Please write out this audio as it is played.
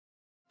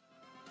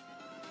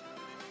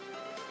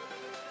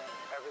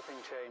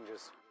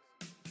changes.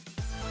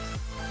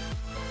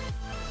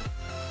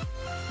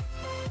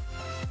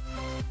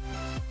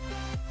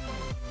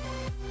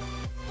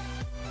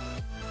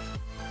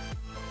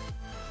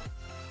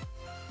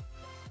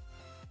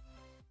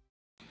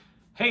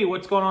 Hey,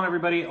 what's going on,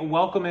 everybody?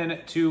 Welcome in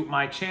to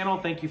my channel.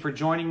 Thank you for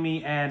joining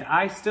me. And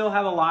I still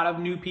have a lot of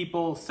new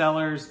people,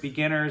 sellers,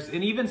 beginners,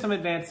 and even some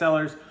advanced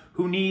sellers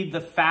who need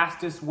the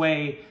fastest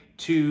way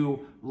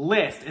to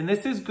list. And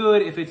this is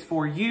good if it's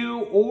for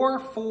you or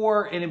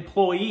for an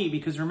employee,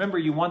 because remember,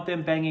 you want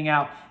them banging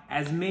out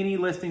as many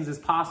listings as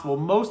possible.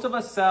 Most of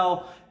us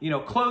sell,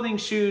 clothing,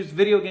 shoes,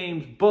 video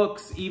games,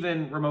 books,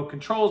 even remote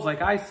controls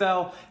like I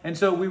sell. And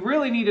so we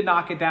really need to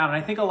knock it down. And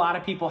I think a lot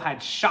of people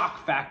had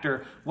shock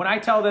factor when I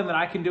tell them that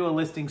I can do a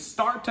listing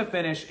start to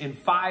finish in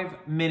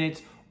 5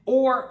 minutes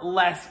or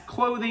less,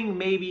 clothing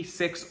maybe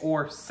 6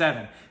 or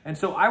 7. And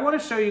so I want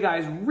to show you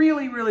guys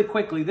really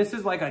quickly. This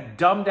is like a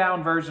dumbed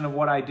down version of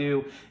what I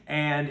do,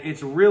 and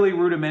it's really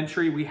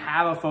rudimentary. We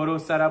have a photo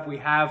setup. We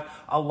have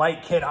a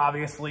light kit,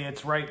 obviously.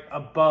 It's right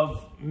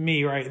above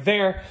me right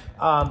there.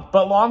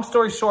 But long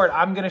story short,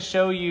 I'm going to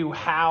show you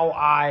how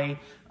I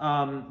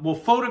will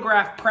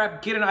photograph,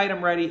 prep, get an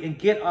item ready, and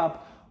get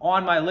up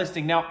on my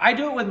listing. Now, I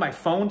do it with my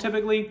phone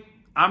typically.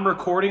 I'm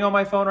recording on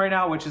my phone right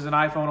now, which is an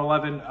iPhone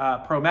 11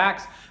 Pro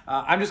Max.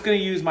 I'm just gonna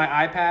use my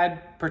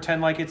iPad,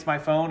 pretend like it's my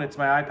phone. It's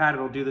my iPad,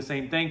 it'll do the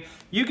same thing.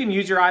 You can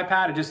use your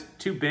iPad, it's just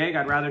too big.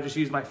 I'd rather just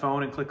use my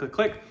phone and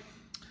click.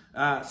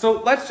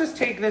 So let's just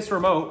take this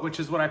remote, which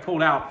is what I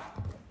pulled out.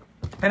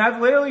 And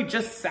I've literally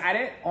just sat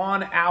it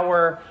on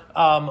our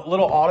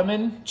little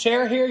ottoman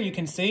chair here, you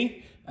can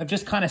see. I've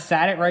just kind of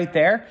sat it right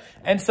there.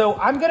 And so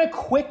I'm gonna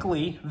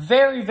quickly,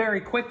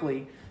 very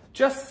quickly,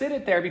 just sit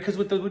it there, because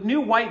with the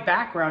new white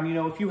background,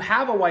 if you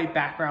have a white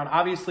background,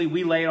 obviously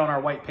we lay it on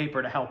our white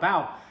paper to help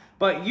out,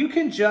 but you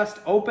can just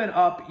open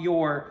up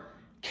your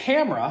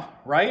camera,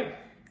 right?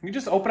 You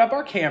just open up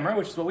our camera,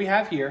 which is what we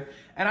have here,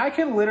 and I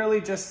can literally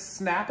just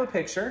snap a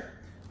picture.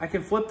 I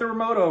can flip the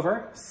remote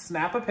over,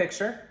 snap a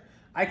picture.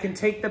 I can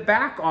take the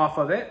back off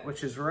of it,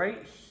 which is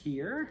right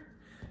here,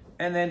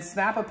 and then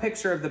snap a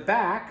picture of the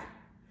back,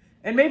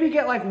 and maybe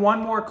get like one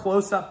more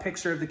close-up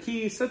picture of the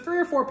keys. So 3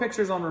 or 4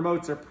 pictures on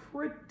remotes are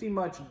pretty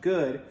much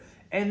good.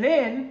 And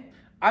then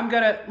I'm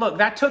gonna, look,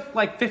 that took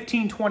like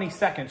 15, 20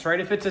 seconds, right?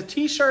 If it's a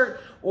t-shirt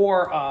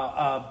or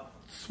a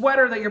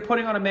sweater that you're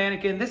putting on a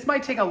mannequin, this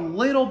might take a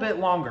little bit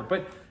longer.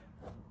 But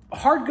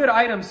hard good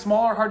items,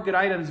 smaller hard good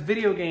items,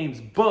 video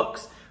games,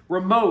 books,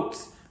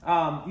 remotes,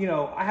 I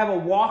have a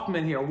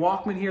Walkman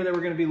here that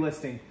we're gonna be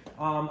listing.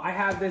 I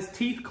have this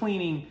teeth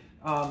cleaning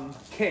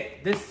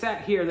kit, this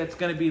set here that's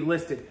gonna be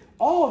listed.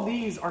 All of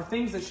these are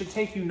things that should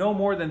take you no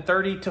more than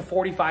 30 to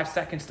 45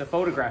 seconds to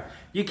photograph.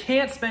 You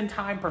can't spend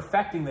time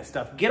perfecting this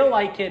stuff. Get a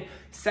light kit,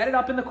 set it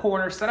up in the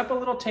corner, set up a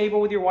little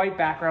table with your white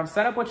background,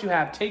 set up what you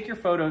have, take your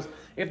photos.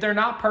 If they're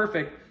not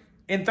perfect,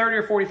 in 30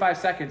 or 45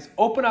 seconds,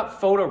 open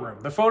up Photo Room.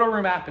 The Photo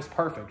Room app is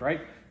perfect,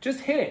 right? Just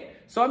hit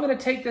it. So I'm gonna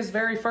take this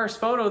very first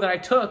photo that I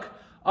took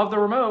of the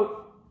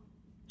remote,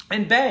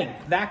 and bang,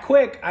 that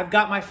quick, I've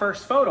got my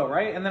first photo,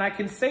 right? And then I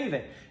can save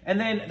it. And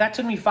then that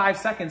took me 5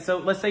 seconds. So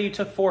let's say you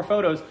took 4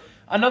 photos,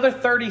 another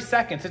 30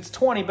 seconds. It's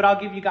 20, but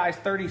I'll give you guys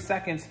 30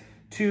 seconds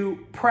to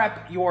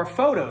prep your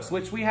photos,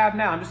 which we have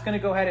now. I'm just gonna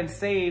go ahead and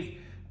save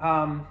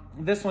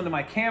this one to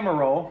my camera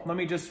roll. Let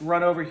me just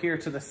run over here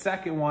to the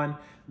second one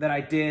that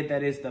I did,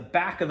 that is the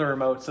back of the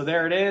remote. So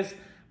there it is.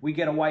 We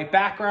get a white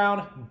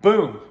background,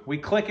 boom. We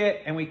click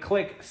it and we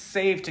click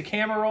save to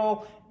camera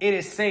roll. It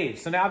is saved.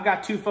 So now I've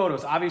got 2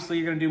 photos. Obviously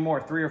you're gonna do more,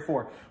 3 or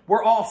 4.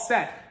 We're all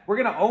set. We're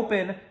gonna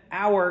open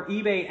our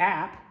eBay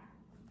app,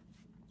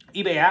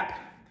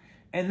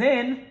 and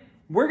then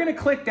we're gonna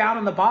click down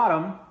on the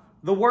bottom,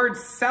 the word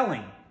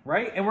selling,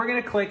 right? And we're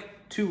gonna click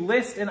to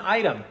list an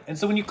item. And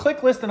so when you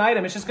click list an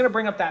item, it's just gonna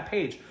bring up that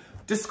page.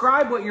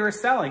 Describe what you're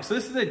selling. So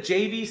this is a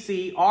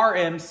JVC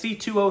RM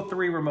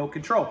C203 remote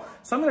control.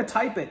 So I'm gonna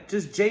type it,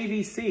 just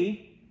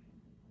JVC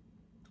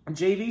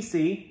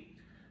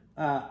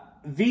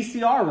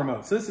VCR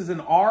remote. So this is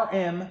an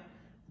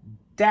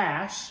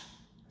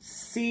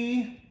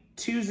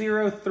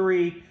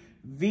RM-C203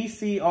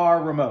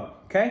 VCR remote,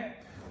 okay?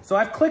 So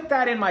I've clicked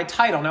that in my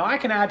title. Now I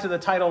can add to the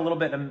title a little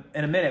bit in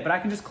a minute, but I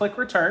can just click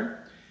return.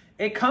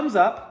 It comes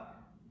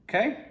up,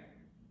 okay?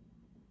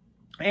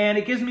 And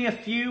it gives me a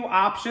few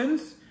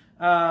options.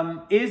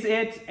 Is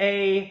it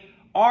a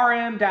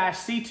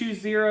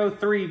RM-C203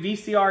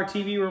 VCR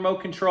TV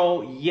remote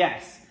control?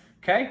 Yes,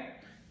 okay?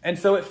 And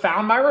so it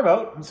found my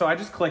remote, and so I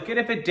just click it.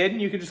 If it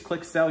didn't, you can just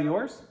click sell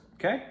yours,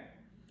 okay?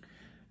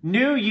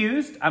 New,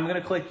 used, I'm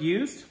gonna click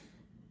used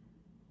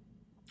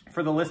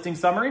for the listing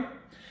summary.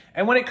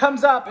 And when it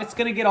comes up, it's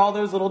gonna get all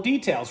those little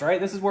details, right?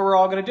 This is where we're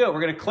all gonna do it.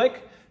 We're gonna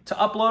click to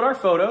upload our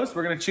photos.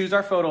 We're gonna choose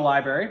our photo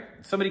library.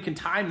 Somebody can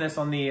time this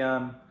on the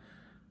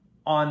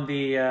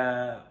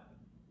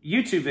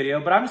YouTube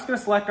video, but I'm just gonna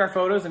select our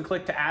photos and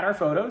click to add our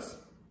photos,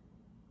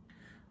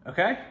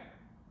 okay?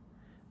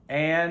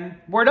 And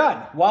we're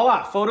done,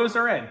 voila, photos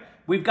are in.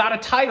 We've got a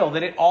title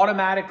that it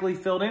automatically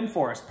filled in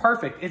for us.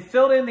 Perfect. It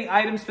filled in the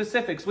item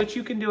specifics, which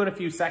you can do in a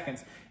few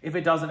seconds if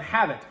it doesn't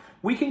have it.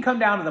 We can come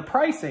down to the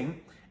pricing,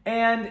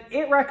 and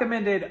it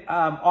recommended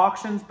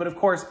auctions, but of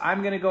course,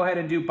 I'm going to go ahead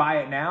and do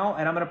buy it now,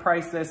 and I'm going to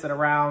price this at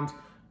around,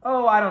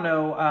 oh, I don't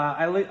know.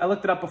 I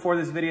looked it up before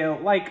this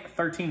video, like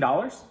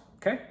 $13,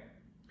 okay?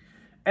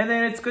 And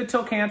then it's good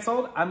till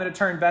canceled. I'm going to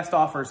turn best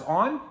offers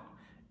on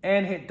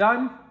and hit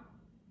done.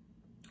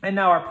 And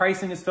now our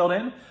pricing is filled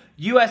in.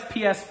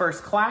 USPS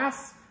first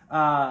class,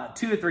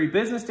 2 to 3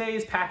 business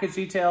days, package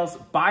details,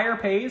 buyer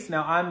pays.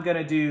 Now I'm going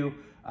to do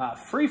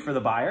free for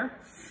the buyer,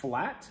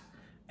 flat,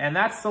 and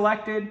that's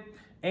selected.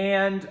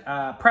 And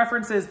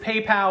preferences,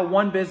 PayPal,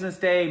 1 business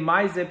day,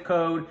 my zip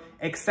code,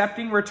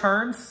 accepting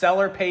returns,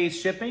 seller pays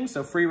shipping,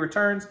 so free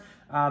returns.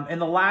 And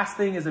the last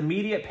thing is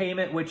immediate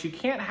payment, which you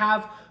can't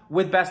have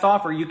with best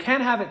offer. You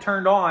can have it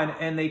turned on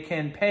and they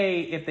can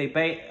pay if they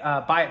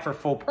buy it for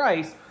full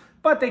price,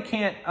 but they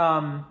can't,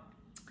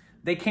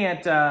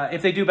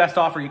 if they do best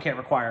offer, you can't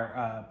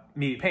require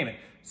immediate payment.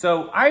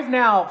 So I've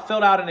now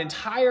filled out an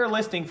entire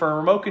listing for a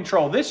remote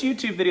control. This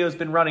YouTube video has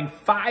been running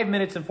 5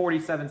 minutes and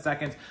 47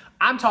 seconds.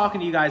 I'm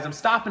talking to you guys. I'm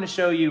stopping to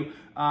show you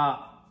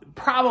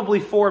probably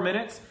 4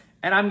 minutes,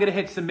 and I'm gonna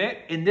hit submit,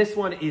 and this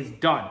one is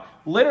done.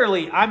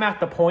 Literally, I'm at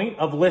the point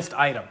of list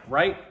item,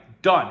 right?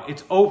 Done,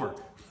 it's over.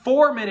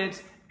 4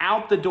 minutes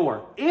out the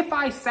door. If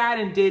I sat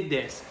and did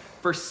this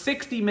for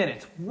 60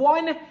 minutes,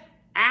 1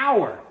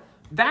 hour,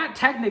 that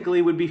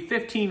technically would be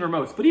 15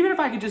 remotes. But even if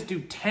I could just do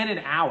 10 an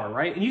hour,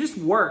 right? And you just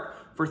work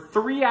for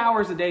 3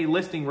 hours a day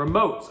listing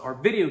remotes or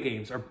video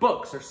games or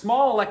books or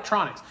small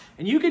electronics,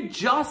 and you could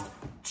just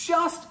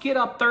get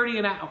up 30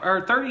 an hour,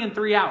 or 30 in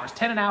 3 hours,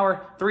 10 an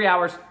hour, 3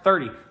 hours,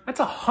 30. That's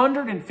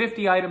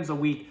 150 items a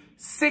week,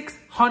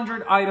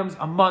 600 items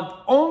a month,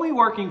 only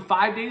working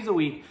 5 days a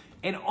week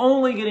and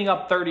only getting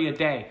up 30 a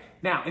day.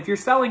 Now, if you're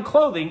selling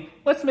clothing,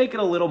 let's make it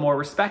a little more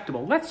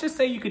respectable. Let's just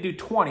say you could do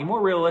 20, more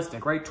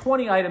realistic, right?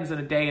 20 items in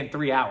a day in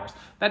 3 hours.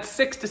 That's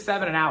 6 to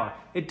 7 an hour.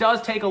 It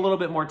does take a little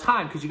bit more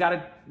time because you got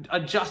to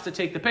adjust to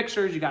take the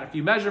pictures. You got a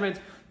few measurements.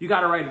 You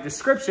got to write a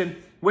description,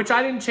 which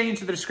I didn't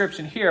change the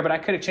description here, but I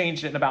could have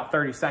changed it in about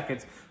 30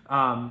 seconds.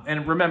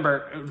 And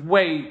remember, it was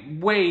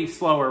way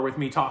slower with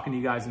me talking to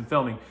you guys and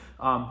filming.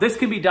 This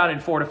can be done in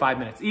 4 to 5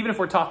 minutes. Even if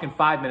we're talking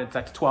 5 minutes,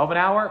 that's 12 an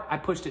hour. I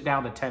pushed it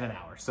down to 10 an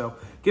hour. So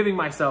giving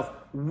myself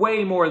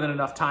way more than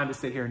enough time to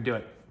sit here and do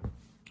it.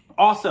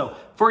 Also,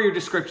 for your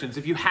descriptions,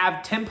 if you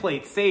have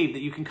templates saved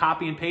that you can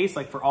copy and paste,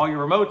 like for all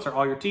your remotes or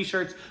all your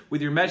t-shirts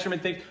with your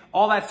measurement things,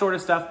 all that sort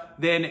of stuff,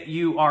 then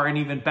you are in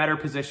even better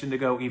position to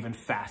go even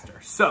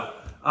faster. So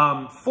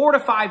 4 to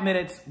 5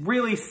 minutes,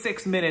 really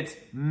 6 minutes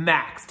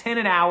max, 10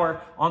 an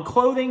hour. On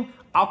clothing,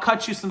 I'll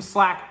cut you some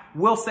slack.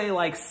 We'll say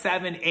like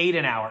 7, 8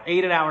 an hour.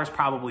 8 an hour is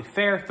probably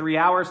fair. 3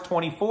 hours,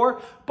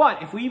 24.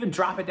 But if we even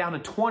drop it down to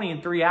 20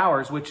 in 3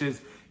 hours, which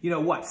is, you know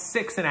what,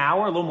 6 an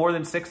hour, a little more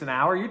than 6 an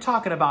hour, you're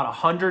talking about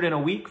 100 in a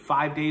week,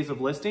 5 days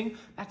of listing.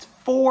 That's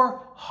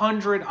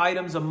 400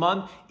 items a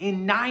month.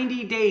 In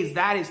 90 days,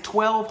 that is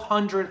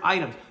 1,200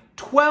 items.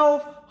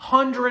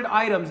 1,200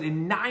 items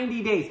in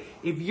 90 days.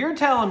 If you're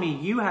telling me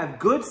you have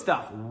good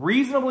stuff,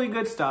 reasonably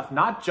good stuff,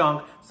 not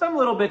junk, some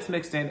little bits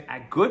mixed in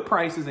at good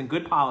prices and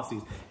good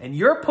policies, and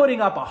you're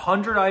putting up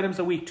 100 items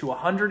a week to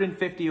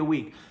 150 a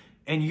week,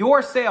 and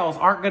your sales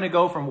aren't going to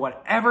go from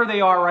whatever they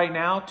are right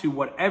now to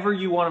whatever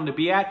you want them to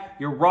be at,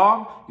 you're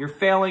wrong, you're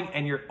failing,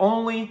 and you're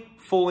only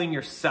fooling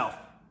yourself.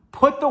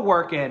 Put the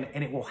work in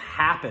and it will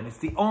happen. It's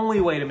the only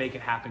way to make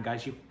it happen,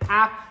 guys. You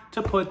have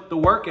to put the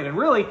work in. And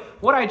really,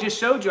 what I just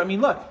showed you, I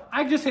mean, look,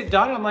 I just hit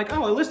done. I'm like,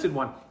 oh, I listed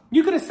one.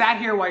 You could have sat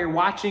here while you're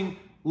watching,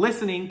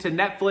 listening to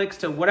Netflix,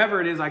 to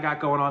whatever it is I got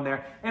going on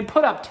there, and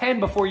put up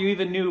 10 before you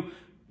even knew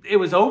it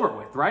was over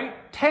with,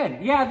 right?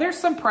 10. Yeah, there's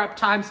some prep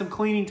time, some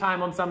cleaning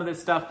time on some of this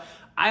stuff.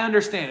 I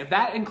understand. If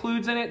that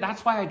includes in it,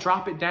 that's why I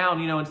drop it down,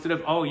 you know, instead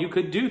of, oh, you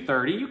could do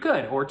 30, you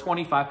could, or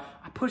 25.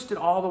 I pushed it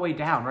all the way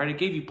down, right? It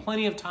gave you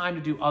plenty of time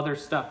to do other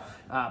stuff,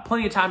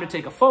 plenty of time to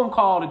take a phone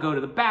call, to go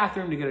to the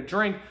bathroom, to get a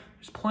drink.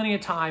 There's plenty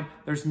of time.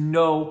 There's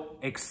no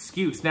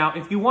excuse. Now,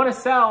 if you want to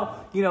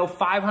sell, you know,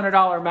 $500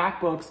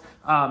 MacBooks,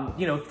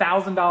 you know,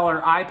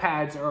 $1,000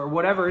 iPads or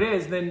whatever it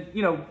is, then,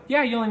 you know,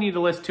 yeah, you only need to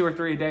list 2 or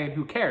 3 a day and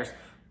who cares?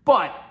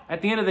 But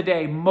at the end of the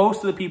day, most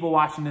of the people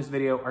watching this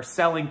video are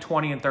selling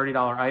 $20 and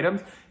 $30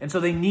 items. And so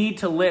they need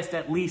to list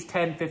at least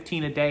 10,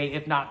 15 a day,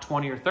 if not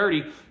 20 or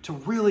 30, to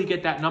really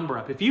get that number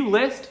up. If you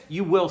list,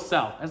 you will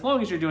sell, as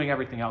long as you're doing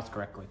everything else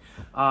correctly.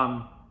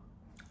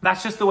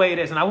 That's just the way it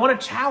is. And I want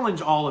to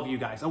challenge all of you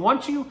guys. I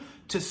want you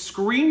to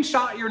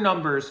screenshot your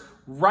numbers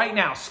right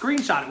now.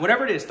 Screenshot it,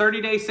 whatever it is,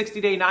 30 day,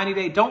 60 day, 90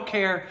 day, don't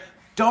care.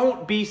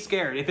 Don't be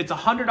scared. If it's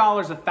 $100,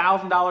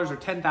 $1,000, or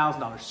 $10,000,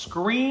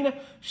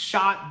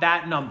 screenshot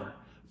that number.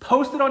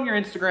 Post it on your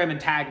Instagram and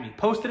tag me.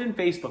 Post it in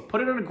Facebook. Put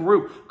it in a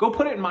group. Go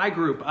put it in my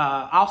group.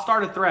 I'll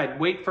start a thread.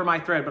 Wait for my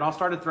thread, but I'll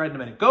start a thread in a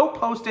minute. Go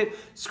post it,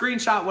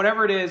 screenshot,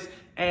 whatever it is,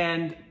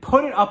 and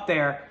put it up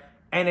there.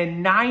 And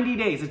in 90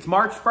 days, it's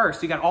March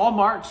 1st. You got all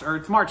March, or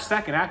it's March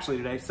 2nd actually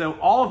today. So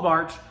all of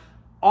March,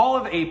 all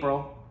of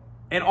April,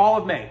 and all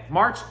of May.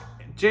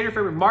 January,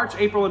 February, March,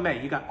 April, and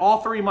May. You got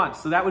all 3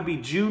 months. So that would be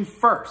June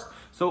 1st.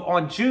 So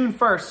on June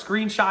 1st,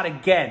 screenshot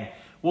again.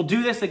 We'll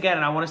do this again,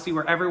 and I want to see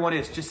where everyone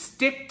is. Just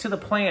stick to the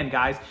plan,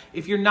 guys.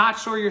 If you're not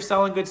sure you're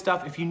selling good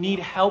stuff, if you need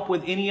help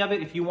with any of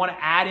it, if you want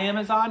to add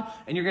Amazon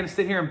and you're going to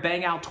sit here and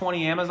bang out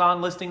 20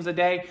 Amazon listings a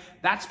day,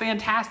 that's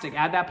fantastic.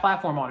 Add that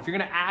platform on. If you're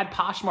going to add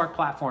Poshmark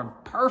platform,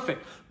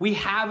 perfect. We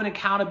have an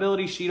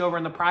accountability sheet over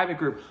in the private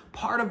group.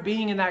 Part of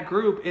being in that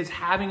group is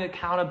having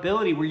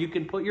accountability where you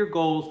can put your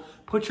goals,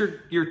 put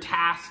your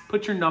tasks,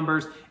 put your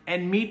numbers,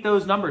 and meet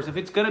those numbers. If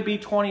it's gonna be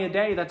 20 a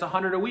day, that's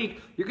 100 a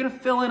week, you're gonna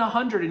fill in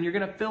 100 and you're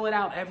gonna fill it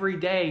out every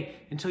day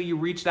until you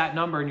reach that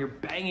number and you're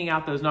banging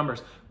out those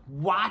numbers.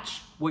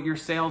 Watch what your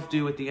sales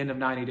do at the end of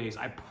 90 days.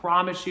 I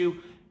promise you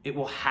it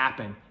will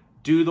happen.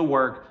 Do the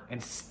work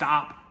and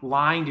stop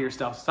lying to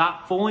yourself.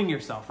 Stop fooling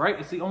yourself, right?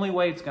 It's the only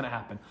way it's gonna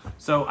happen.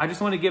 So I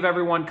just wanna give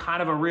everyone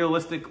kind of a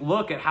realistic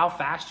look at how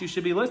fast you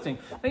should be listing.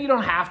 Now you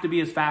don't have to be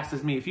as fast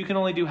as me. If you can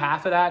only do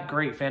half of that,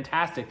 great,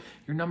 fantastic.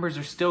 Your numbers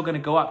are still gonna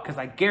go up because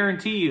I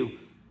guarantee you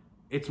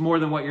it's more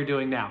than what you're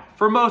doing now.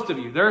 For most of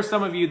you, there are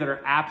some of you that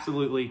are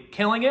absolutely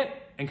killing it,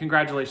 and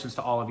congratulations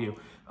to all of you.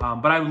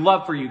 But I would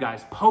love for you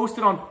guys, post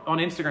it on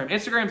Instagram.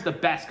 Instagram's the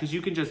best because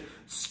you can just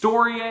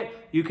story it,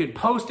 you can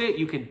post it,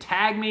 you can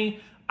tag me.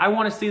 I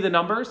want to see the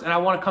numbers and I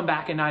want to come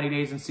back in 90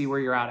 days and see where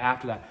you're at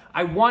after that.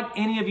 I want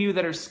any of you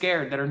that are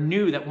scared, that are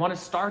new, that want to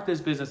start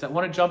this business, that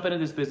want to jump into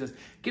this business,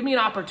 give me an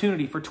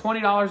opportunity for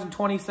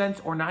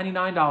 $20.20 or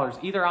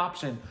 $99, either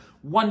option.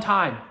 One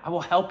time, I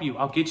will help you.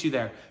 I'll get you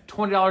there.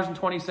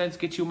 $20.20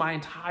 gets you my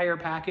entire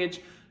package.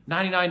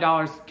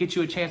 $99 gets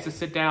you a chance to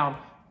sit down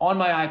on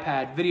my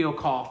iPad, video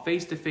call,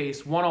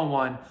 face-to-face,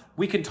 one-on-one.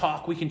 We can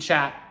talk, we can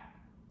chat,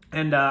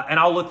 and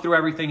I'll look through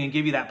everything and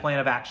give you that plan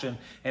of action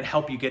and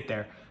help you get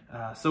there.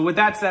 So with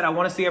that said, I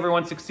want to see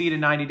everyone succeed in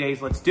 90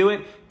 days. Let's do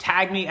it.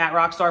 Tag me at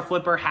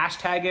Rockstarflipper,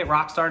 hashtag it,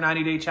 Rockstar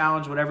 90-day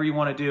challenge, whatever you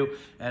want to do.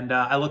 And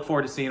I look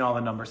forward to seeing all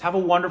the numbers. Have a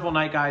wonderful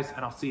night, guys,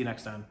 and I'll see you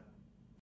next time.